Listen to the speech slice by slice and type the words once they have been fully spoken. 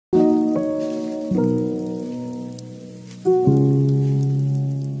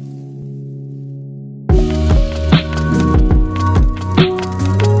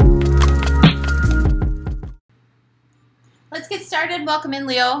and welcome in,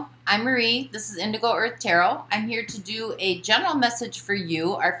 Leo. I'm Marie. This is Indigo Earth Tarot. I'm here to do a general message for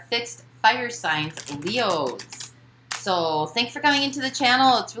you, our fixed fire signs, Leos. So thanks for coming into the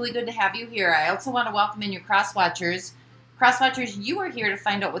channel. It's really good to have you here. I also want to welcome in your cross-watchers. Cross-watchers, you are here to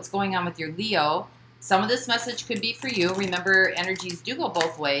find out what's going on with your Leo. Some of this message could be for you. Remember, energies do go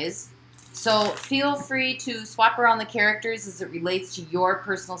both ways. So feel free to swap around the characters as it relates to your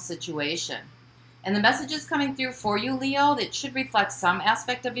personal situation. And the message is coming through for you, Leo, that should reflect some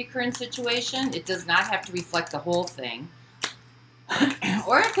aspect of your current situation. It does not have to reflect the whole thing.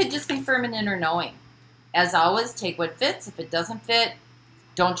 Or it could just confirm an inner knowing. As always, take what fits. If it doesn't fit,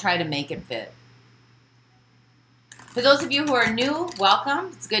 don't try to make it fit. For those of you who are new,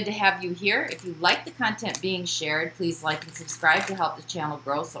 welcome. It's good to have you here. If you like the content being shared, please like and subscribe to help the channel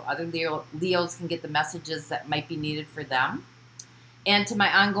grow so other Leos can get the messages that might be needed for them. And to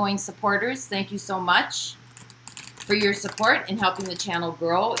my ongoing supporters, thank you so much for your support in helping the channel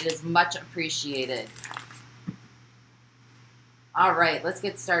grow. It is much appreciated. All right, let's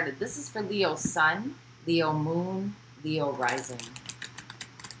get started. This is for Leo Sun, Leo Moon, Leo Rising.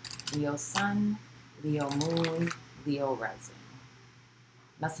 Leo Sun, Leo Moon, Leo Rising.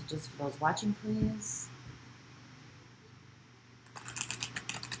 Messages for those watching, please.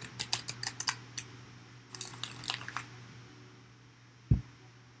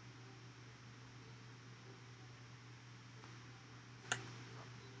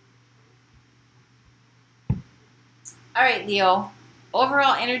 All right, Leo.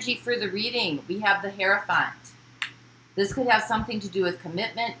 Overall energy for the reading, we have the Hierophant. This could have something to do with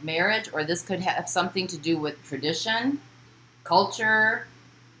commitment, marriage, or this could have something to do with tradition, culture,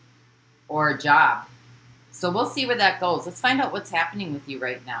 or a job. So we'll see where that goes. Let's find out what's happening with you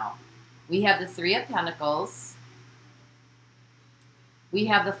right now. We have the Three of Pentacles. We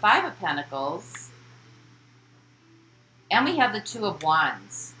have the Five of Pentacles. And we have the Two of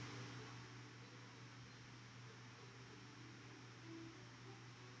Wands.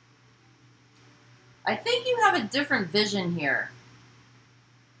 I think you have a different vision here.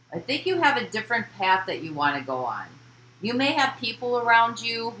 I think you have a different path that you want to go on. You may have people around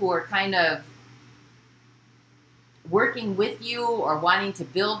you who are kind of working with you or wanting to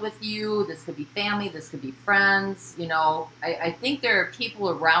build with you. This could be family, this could be friends. You know, I think there are people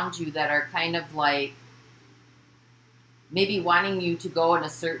around you that are kind of like maybe wanting you to go in a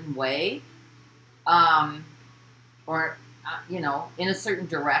certain way. You know, in a certain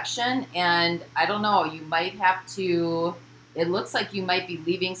direction. And I don't know, you might have to, it looks like you might be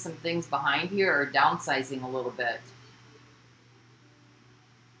leaving some things behind here or downsizing a little bit.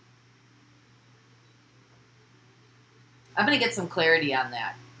 I'm going to get some clarity on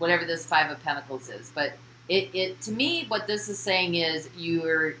that, whatever this Five of Pentacles is. But to me, what this is saying is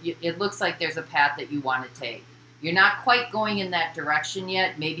it looks like there's a path that you want to take. You're not quite going in that direction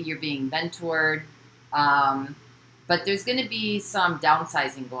yet. Maybe you're being mentored. But there's going to be some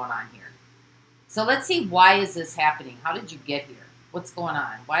downsizing going on here. So let's see, why is this happening? How did you get here? What's going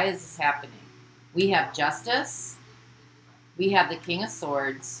on? Why is this happening? We have Justice. We have the King of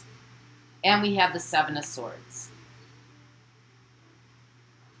Swords. And we have the Seven of Swords.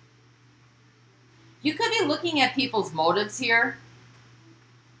 You could be looking at people's motives here.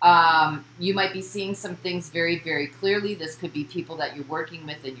 You might be seeing some things very, very clearly. This could be people that you're working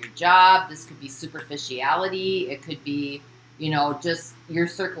with in your job. This could be superficiality. It could be, you know, just your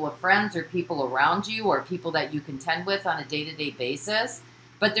circle of friends or people around you or people that you contend with on a day-to-day basis.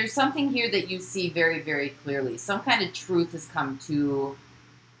 But there's something here that you see very, very clearly. Some kind of truth has come to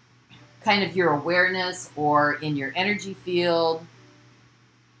kind of your awareness or in your energy field.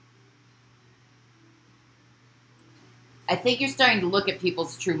 I think you're starting to look at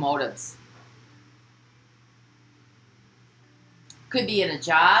people's true motives. Could be in a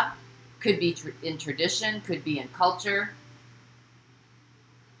job, could be in tradition, could be in culture.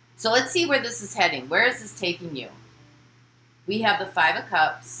 So let's see where this is heading. Where is this taking you? We have the Five of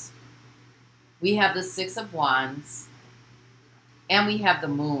Cups, we have the Six of Wands, and we have the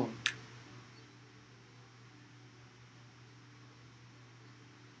Moon.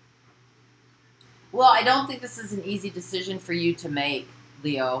 Well, I don't think this is an easy decision for you to make,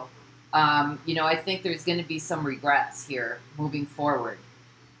 Leo. You know, I think there's going to be some regrets here moving forward.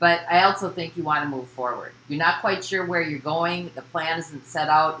 But I also think you want to move forward. You're not quite sure where you're going. The plan isn't set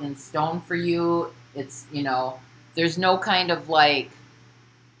out in stone for you. It's, you know, there's no kind of like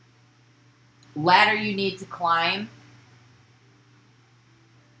ladder you need to climb.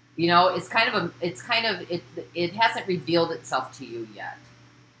 You know, it hasn't revealed itself to you yet.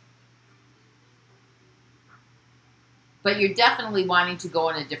 But you're definitely wanting to go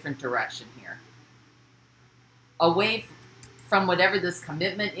in a different direction here. Away from whatever this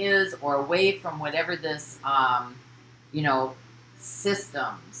commitment is, or away from whatever this, you know,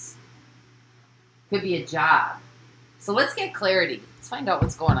 systems. Could be a job. So let's get clarity. Let's find out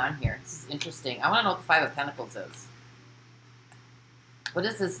what's going on here. This is interesting. I want to know what the Five of Pentacles is. What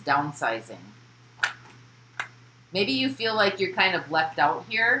is this downsizing? Maybe you feel like you're kind of left out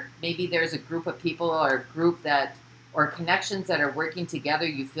here. Maybe there's a group of people or a group that, or connections that are working together.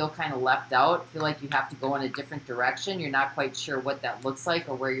 You feel kind of left out. Feel like you have to go in a different direction. You're not quite sure what that looks like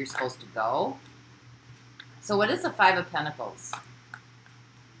or where you're supposed to go. So what is the Five of Pentacles?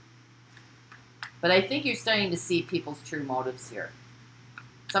 But I think you're starting to see people's true motives here.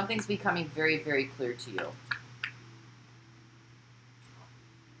 Something's becoming very, very clear to you.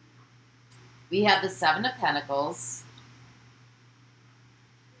 We have the Seven of Pentacles.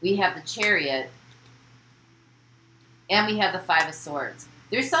 We have the Chariot. And we have the Five of Swords.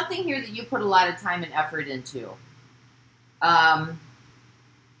 There's something here that you put a lot of time and effort into. Could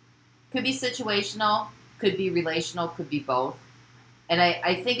be situational, could be relational, could be both. And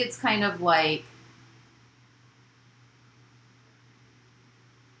I think it's kind of like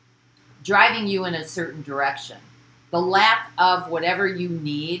driving you in a certain direction. The lack of whatever you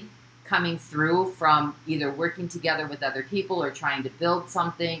need coming through from either working together with other people or trying to build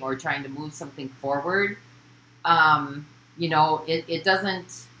something or trying to move something forward. You know, it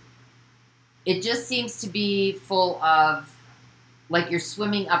doesn't, it just seems to be full of, like you're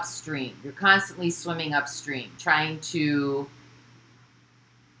swimming upstream. You're constantly swimming upstream, trying to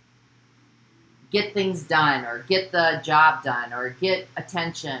get things done or get the job done or get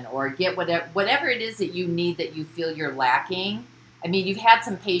attention or get whatever it is that you need that you feel you're lacking. I mean, you've had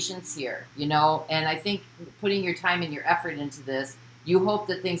some patience here, you know, and I think putting your time and your effort into this, you hope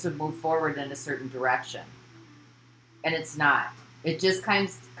that things would move forward in a certain direction. And it's not. It just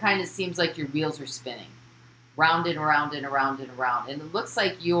kind of seems like your wheels are spinning round and around and around and around. And it looks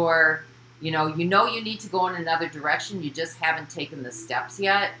like you're, you know you need to go in another direction. You just haven't taken the steps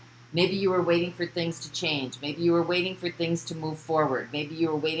yet. Maybe you were waiting for things to change. Maybe you were waiting for things to move forward. Maybe you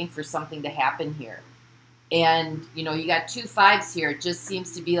were waiting for something to happen here. And, you know, you got 2 5s here. It just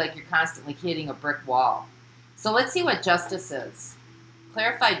seems to be like you're constantly hitting a brick wall. So let's see what justice is.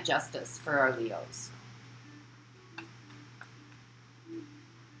 Clarified justice for our Leos.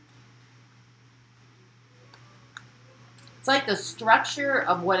 It's like the structure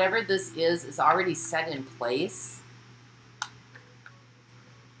of whatever this is already set in place.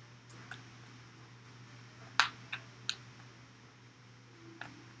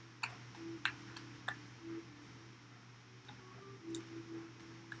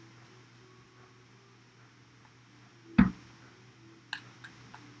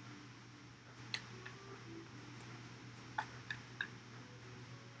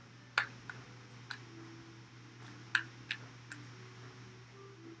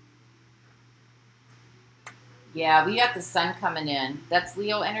 Yeah, we got the sun coming in. That's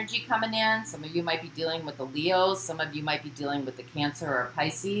Leo energy coming in. Some of you might be dealing with the Leos. Some of you might be dealing with the Cancer or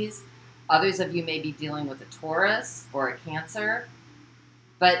Pisces. Others of you may be dealing with a Taurus or a Cancer.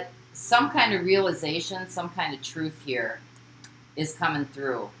 But some kind of realization, some kind of truth here is coming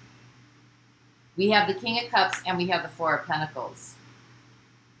through. We have the King of Cups and we have the Four of Pentacles.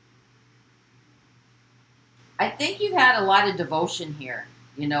 I think you've had a lot of devotion here,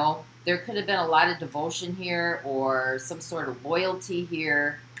 you know. There could have been a lot of devotion here or some sort of loyalty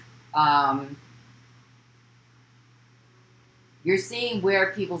here. You're seeing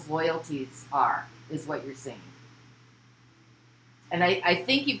where people's loyalties are, is what you're seeing. And I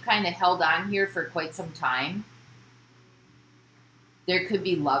think you've kind of held on here for quite some time. There could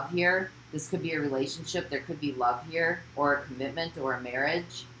be love here. This could be a relationship. There could be love here or a commitment or a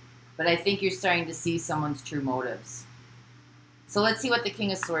marriage. But I think you're starting to see someone's true motives. So let's see what the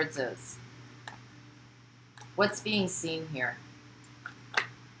King of Swords is. What's being seen here?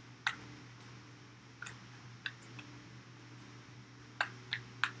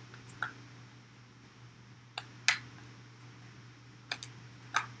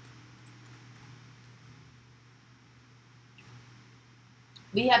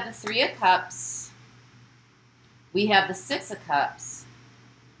 We have the Three of Cups. We have the Six of Cups.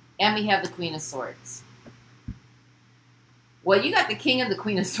 And we have the Queen of Swords. Well, you got the King and the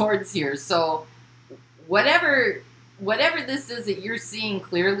Queen of Swords here, so whatever this is that you're seeing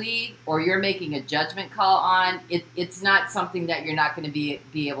clearly or you're making a judgment call on, it's not something that you're not going to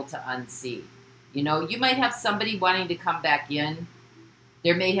be able to unsee. You know, you might have somebody wanting to come back in.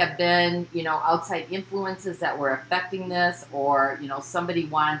 There may have been, you know, outside influences that were affecting this, or, you know, somebody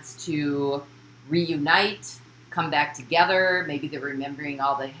wants to reunite, come back together. Maybe they're remembering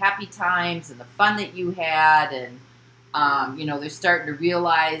all the happy times and the fun that you had, and You know, they're starting to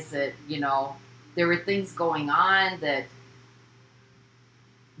realize that, you know, there were things going on that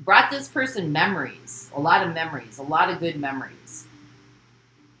brought this person memories, a lot of memories, a lot of good memories.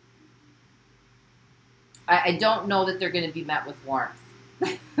 I don't know that they're going to be met with warmth.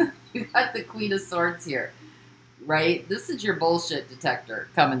 You got the Queen of Swords here, right? This is your bullshit detector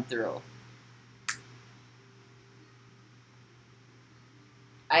coming through.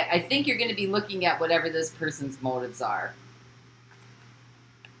 I think you're going to be looking at whatever this person's motives are.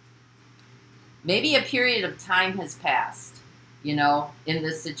 Maybe a period of time has passed, you know, in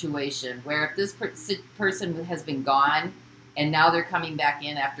this situation, where if this person has been gone and now they're coming back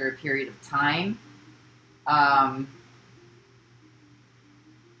in after a period of time,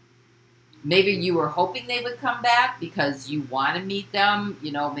 maybe you were hoping they would come back because you want to meet them.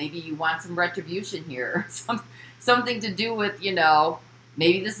 You know, maybe you want some retribution here, something to do with, you know,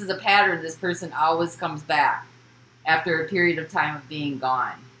 maybe this is a pattern. This person always comes back after a period of time of being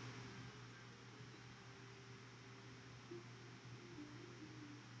gone.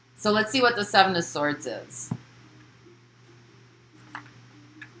 So let's see what the Seven of Swords is.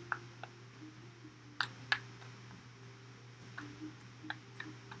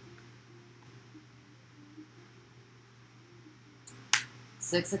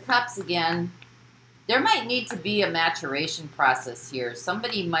 Six of Cups again. There might need to be a maturation process here.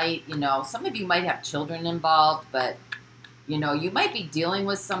 Somebody might, you know, some of you might have children involved, but, you know, you might be dealing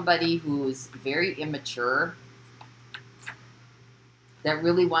with somebody who's very immature that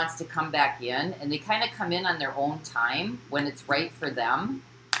really wants to come back in, and they kind of come in on their own time when it's right for them,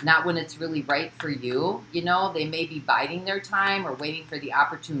 not when it's really right for you. You know, they may be biding their time or waiting for the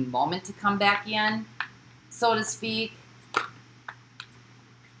opportune moment to come back in, so to speak.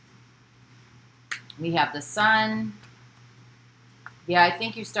 We have the Sun. Yeah, I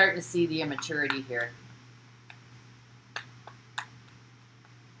think you're starting to see the immaturity here.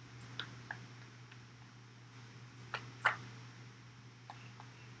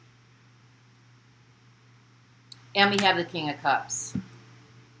 And we have the King of Cups.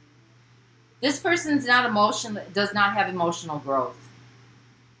 This person's not emotional, does not have emotional growth.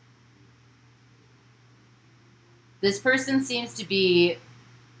 This person seems to be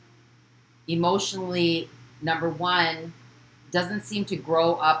emotionally, number one, doesn't seem to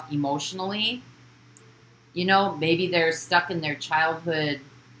grow up emotionally. You know, maybe they're stuck in their childhood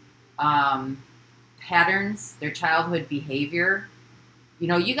patterns, their childhood behavior. You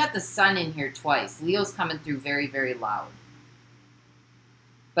know, you got the Sun in here twice. Leo's coming through very, very loud.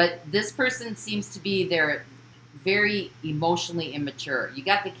 But this person seems to be, they're very emotionally immature. You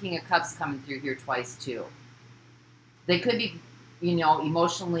got the King of Cups coming through here twice too. They could be, you know,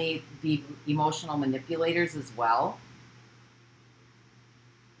 emotional manipulators as well.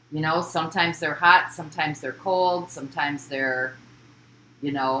 You know, sometimes they're hot, sometimes they're cold, sometimes they're,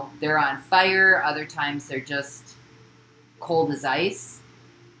 you know, they're on fire, other times they're just cold as ice.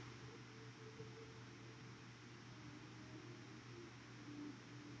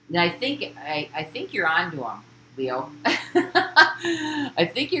 And I think you're onto them, Leo. I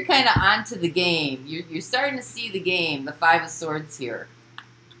think you're kind of onto the game. You're starting to see the game, the Five of Swords here.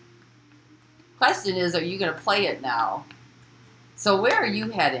 Question is, are you going to play it now? So where are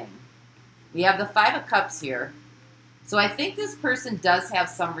you heading? We have the Five of Cups here. So I think this person does have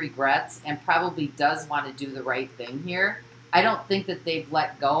some regrets and probably does want to do the right thing here. I don't think that they've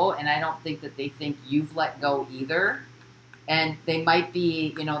let go, and I don't think that they think you've let go either. And they might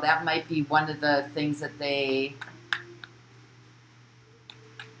be, you know, that might be one of the things that they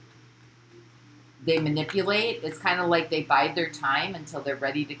manipulate. It's kind of like they bide their time until they're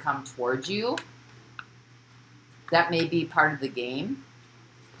ready to come towards you. That may be part of the game.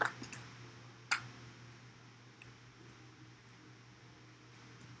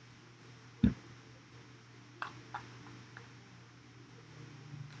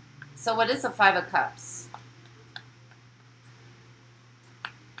 So what is the Five of Cups?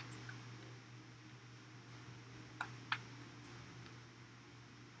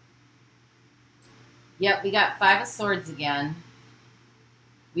 Yep, we got Five of Swords again.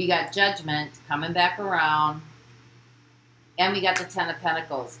 We got Judgment coming back around. And we got the Ten of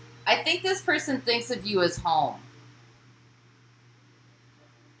Pentacles. I think this person thinks of you as home.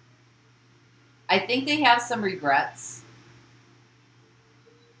 I think they have some regrets.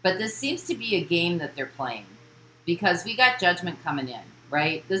 But this seems to be a game that they're playing. Because we got Judgment coming in,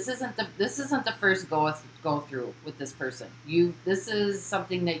 right? This isn't the first go through with this person. This is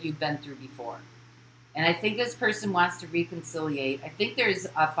something that you've been through before. And I think this person wants to reconciliate. I think there's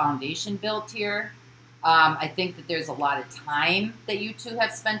a foundation built here. I think that there's a lot of time that you two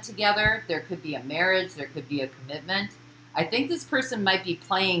have spent together. There could be a marriage. There could be a commitment. I think this person might be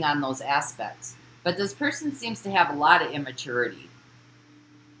playing on those aspects. But this person seems to have a lot of immaturity.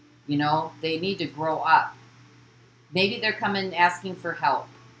 You know, they need to grow up. Maybe they're coming asking for help.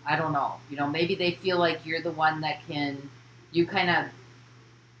 I don't know. You know, maybe they feel like you're the one that can, you kind of,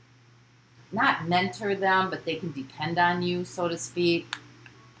 not mentor them, but they can depend on you, so to speak.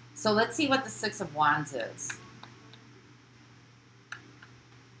 So let's see what the Six of Wands is.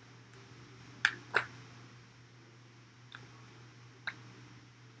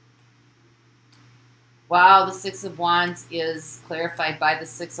 Wow, the Six of Wands is clarified by the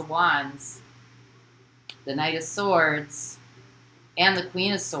Six of Wands, the Knight of Swords, and the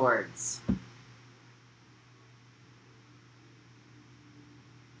Queen of Swords.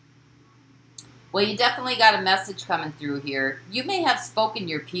 Well, you definitely got a message coming through here. You may have spoken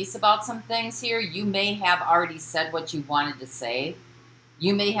your piece about some things here. You may have already said what you wanted to say.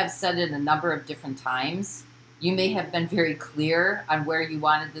 You may have said it a number of different times. You may have been very clear on where you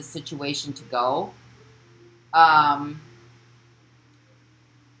wanted this situation to go.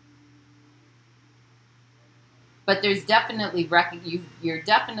 But there's definitely you're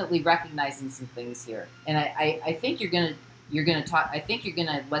definitely recognizing some things here, and I think you're gonna talk. I think you're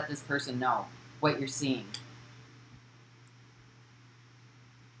gonna let this person know what you're seeing.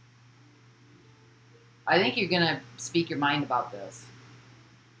 I think you're gonna speak your mind about this.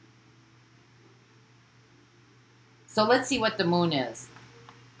 So let's see what the Moon is.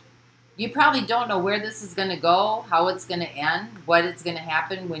 You probably don't know where this is going to go, how it's going to end, what it's going to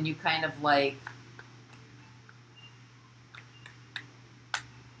happen when you kind of like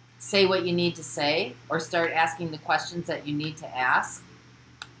say what you need to say or start asking the questions that you need to ask.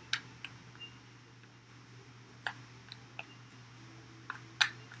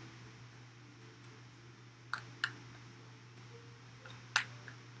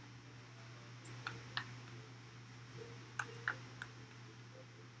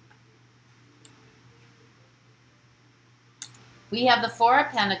 We have the Four of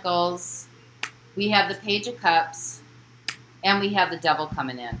Pentacles, we have the Page of Cups, and we have the Devil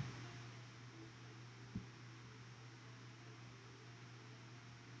coming in.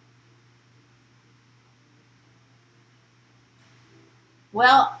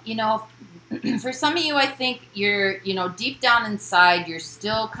 Well, you know, for some of you, I think you're, you know, deep down inside, you're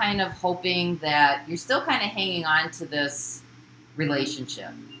still kind of hoping that, you're still kind of hanging on to this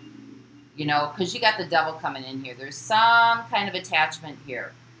relationship. You know, because you got the Devil coming in here. There's some kind of attachment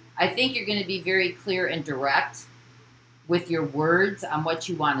here. I think you're going to be very clear and direct with your words on what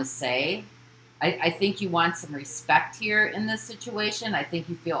you want to say. I think you want some respect here in this situation. I think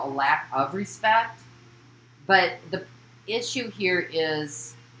you feel a lack of respect. But the issue here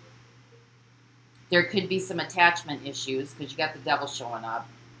is there could be some attachment issues because you got the Devil showing up.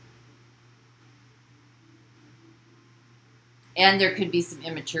 And there could be some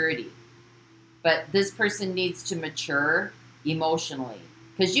immaturity. But this person needs to mature emotionally.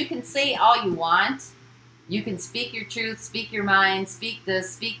 Because you can say all you want. You can speak your truth, speak your mind, speak this,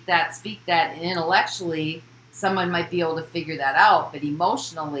 speak that, and intellectually, someone might be able to figure that out. But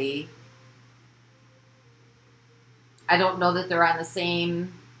emotionally, I don't know that they're on the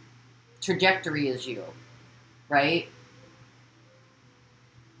same trajectory as you, right?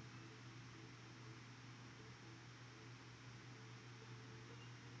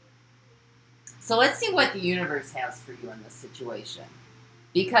 So let's see what the universe has for you in this situation.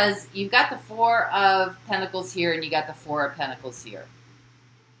 Because you've got the Four of Pentacles here and you got the Four of Pentacles here.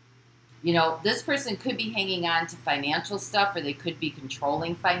 You know, this person could be hanging on to financial stuff or they could be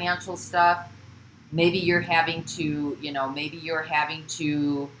controlling financial stuff. Maybe you're having to, you know, maybe you're having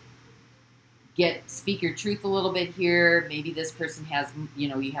to speak your truth a little bit here. Maybe this person has, you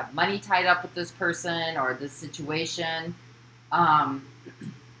know, you have money tied up with this person or this situation.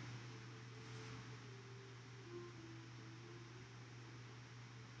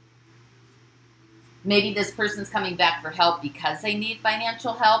 Maybe this person's coming back for help because they need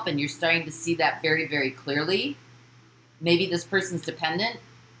financial help and you're starting to see that very, very clearly. Maybe this person's dependent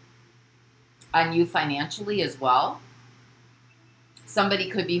on you financially as well.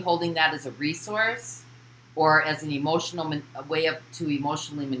 Somebody could be holding that as a resource or as an emotional way to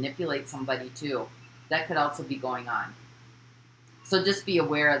emotionally manipulate somebody too. That could also be going on. So just be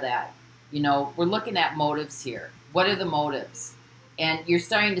aware of that. You know, we're looking at motives here. What are the motives? And you're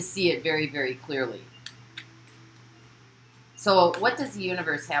starting to see it very, very clearly. So what does the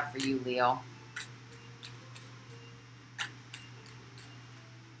universe have for you, Leo?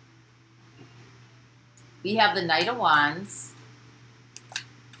 We have the Knight of Wands.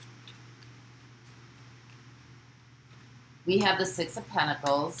 We have the Six of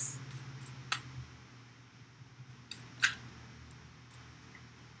Pentacles.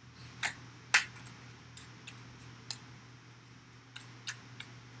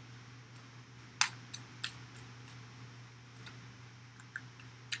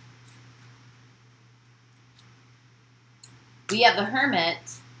 We have the Hermit,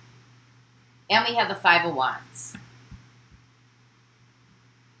 and we have the Five of Wands.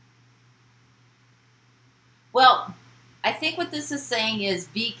 Well, I think what this is saying is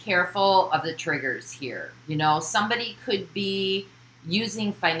be careful of the triggers here. You know, somebody could be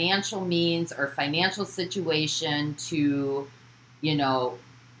using financial means or financial situation to, you know,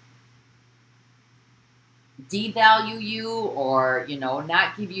 devalue you or, you know,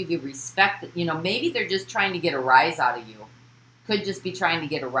 not give you the respect that, you know, maybe they're just trying to get a rise out of you. Could just be trying to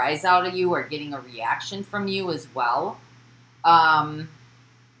get a rise out of you or getting a reaction from you as well.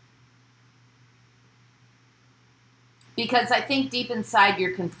 Because I think deep inside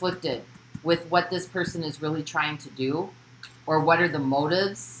you're conflicted with what this person is really trying to do or what are the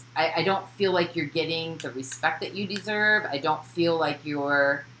motives. I don't feel like you're getting the respect that you deserve. I don't feel like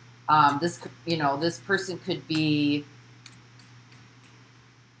you're, this person could be,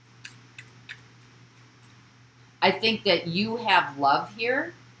 I think that you have love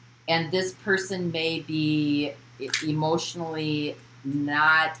here and this person may be emotionally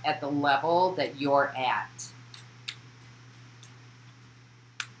not at the level that you're at.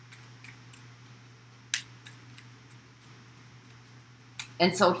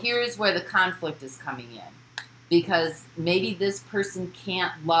 And so here's where the conflict is coming in. Because maybe this person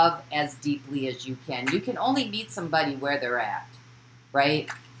can't love as deeply as you can. You can only meet somebody where they're at, right?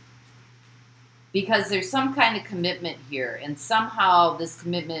 Because there's some kind of commitment here. And somehow this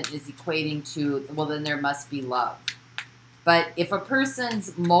commitment is equating to, well, then there must be love. But if a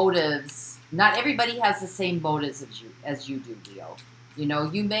person's motives, not everybody has the same motives as you do, Leo. You know,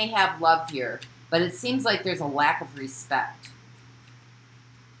 you may have love here, but it seems like there's a lack of respect.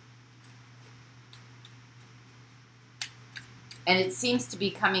 And it seems to be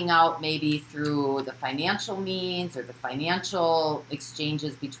coming out maybe through the financial means or the financial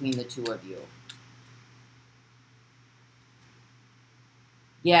exchanges between the two of you.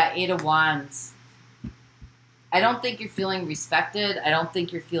 Yeah, Eight of Wands. I don't think you're feeling respected. I don't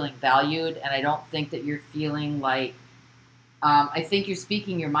think you're feeling valued. And I don't think that you're feeling like, I think you're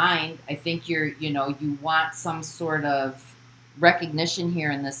speaking your mind. I think you're, you want some sort of recognition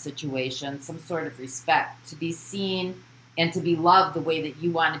here in this situation, some sort of respect, to be seen and to be loved the way that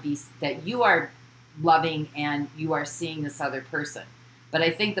you want to be, that you are loving and you are seeing this other person. But I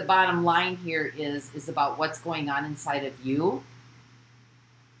think the bottom line here is about what's going on inside of you,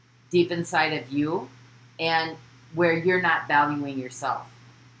 deep inside of you, and where you're not valuing yourself.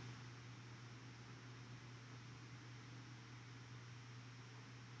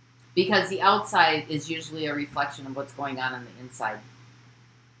 Because the outside is usually a reflection of what's going on the inside.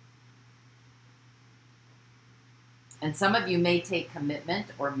 And some of you may take commitment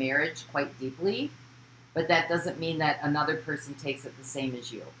or marriage quite deeply, but that doesn't mean that another person takes it the same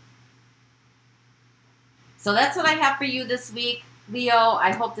as you. So that's what I have for you this week, Leo.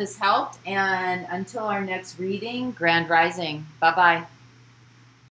 I hope this helped. And until our next reading, Grand Rising. Bye-bye.